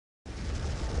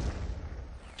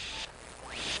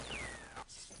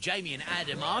Jamie and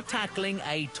Adam are tackling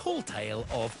a tall tale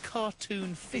of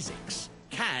cartoon physics.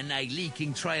 Can a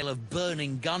leaking trail of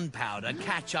burning gunpowder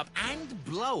catch up and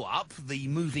blow up the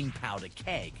moving powder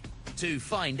keg? To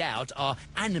find out, our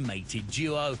animated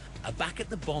duo are back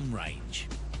at the bomb range,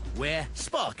 where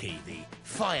Sparky, the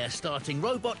fire-starting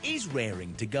robot, is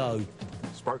raring to go.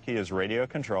 Sparky is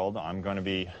radio-controlled. I'm going to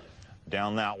be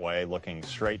down that way, looking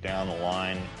straight down the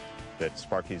line that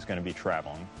Sparky's going to be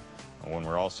traveling. And when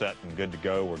we're all set and good to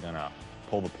go, we're going to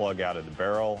pull the plug out of the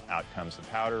barrel, out comes the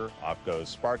powder, off goes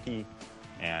Sparky,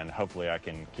 and hopefully I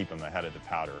can keep him ahead of the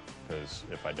powder, because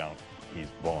if I don't, he's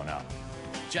blowing up.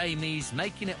 Jamie's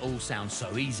making it all sound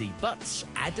so easy, but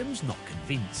Adam's not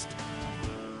convinced.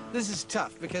 This is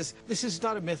tough, because this is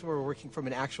not a myth where we're working from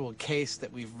an actual case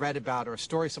that we've read about or a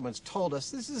story someone's told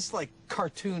us. This is like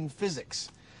cartoon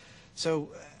physics. So,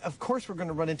 of course, we're going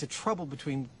to run into trouble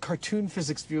between cartoon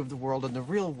physics view of the world and the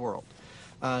real world.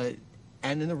 And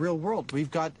in the real world, we've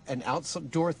got an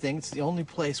outdoor thing. It's the only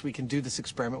place we can do this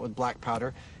experiment with black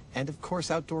powder. And, of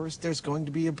course, outdoors, there's going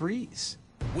to be a breeze.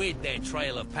 With their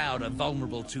trail of powder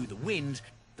vulnerable to the wind,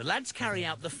 the lads carry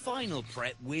out the final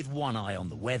prep with one eye on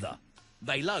the weather.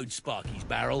 They load Sparky's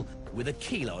barrel with a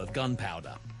kilo of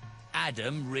gunpowder.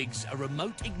 Adam rigs a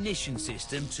remote ignition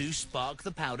system to spark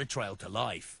the powder trail to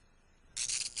life.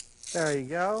 There you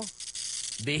go.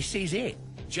 This is it.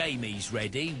 Jamie's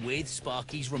ready with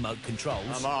Sparky's remote controls.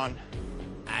 I'm on.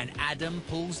 And Adam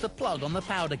pulls the plug on the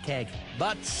powder keg.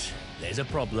 But there's a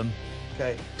problem.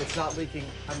 Okay, it's not leaking.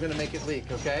 I'm going to make it leak,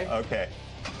 okay? Okay.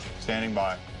 Standing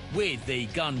by. With the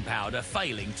gunpowder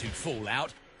failing to fall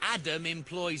out, Adam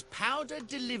employs powder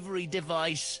delivery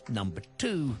device number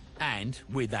 2. And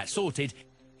with that sorted,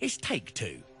 it's take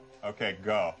 2. Okay,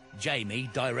 go. Jamie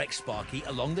directs Sparky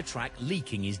along the track,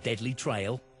 leaking his deadly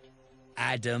trail.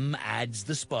 Adam adds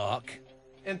the spark.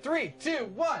 In 3,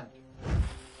 2, 1.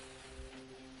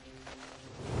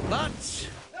 But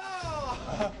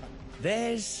Oh!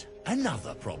 there's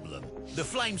another problem. The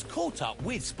flames caught up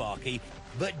with Sparky,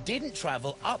 but didn't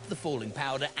travel up the falling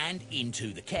powder and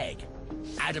into the keg.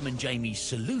 Adam and Jamie's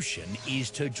solution is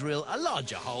to drill a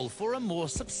larger hole for a more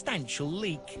substantial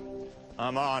leak.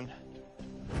 I'm on.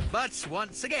 But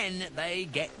once again, they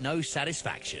get no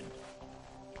satisfaction.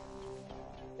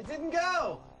 It didn't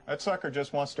go. That sucker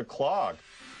just wants to clog.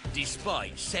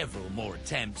 Despite several more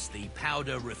attempts, the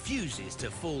powder refuses to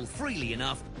fall freely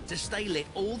enough to stay lit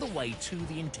all the way to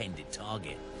the intended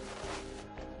target.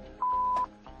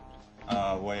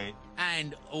 Wait.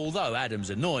 And although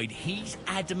Adam's annoyed, he's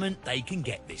adamant they can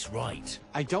get this right.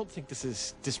 I don't think this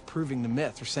is disproving the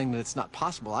myth or saying that it's not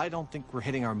possible. I don't think we're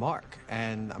hitting our mark,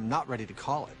 and I'm not ready to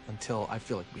call it until I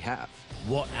feel like we have.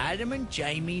 What Adam and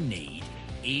Jamie need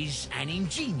is an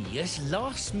ingenious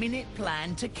last-minute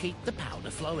plan to keep the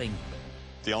powder flowing.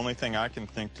 The only thing I can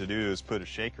think to do is put a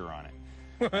shaker on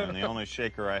it. And the only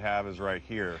shaker I have is right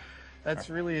here. That's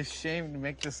really a shame to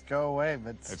make this go away,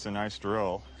 but... It's a nice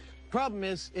drill. Problem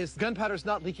is the gunpowder's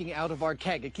not leaking out of our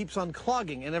keg. It keeps on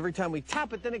clogging, and every time we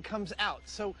tap it, then it comes out.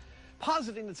 So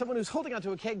positing that someone who's holding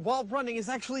onto a keg while running is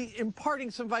actually imparting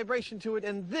some vibration to it,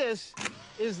 and this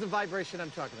is the vibration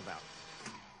I'm talking about.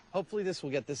 Hopefully this will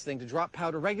get this thing to drop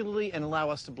powder regularly and allow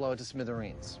us to blow it to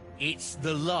smithereens. It's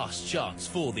the last chance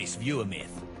for this viewer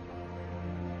myth.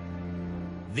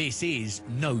 This is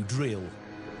no drill.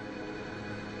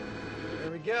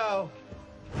 Here we go.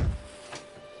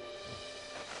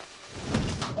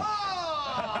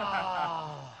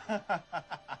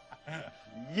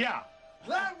 Yeah.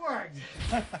 That worked!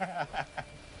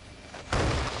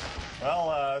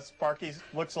 Well, Sparky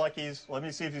looks like he's... Let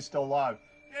me see if he's still alive.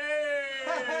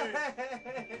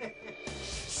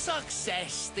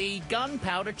 Success! The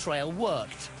gunpowder trail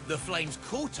worked. The flames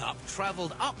caught up,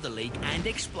 travelled up the leak and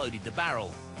exploded the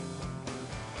barrel.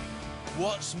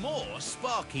 What's more,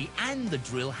 Sparky and the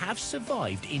drill have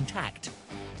survived intact.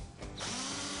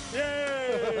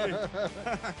 Yay!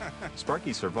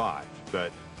 Sparky survived,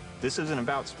 but this isn't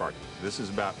about Sparky. This is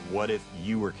about what if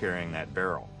you were carrying that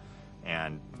barrel.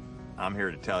 And I'm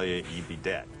here to tell you, you'd be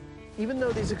dead. Even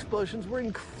though these explosions were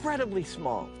incredibly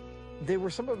small, they were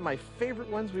some of my favorite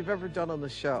ones we've ever done on the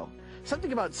show.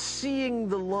 Something about seeing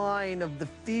the line of the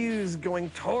fuse going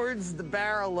towards the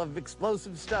barrel of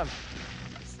explosive stuff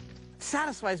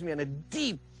satisfies me on a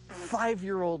deep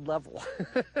 5-year-old level.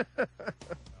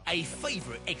 A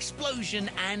favourite explosion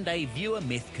and a viewer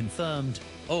myth confirmed.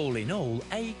 All in all,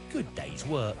 a good day's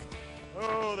work.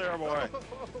 Oh, there, boy.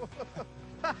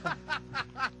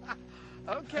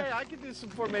 Okay, I can do some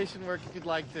formation work if you'd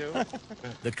like to.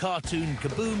 The cartoon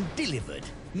kaboom delivered.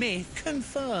 Myth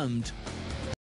confirmed.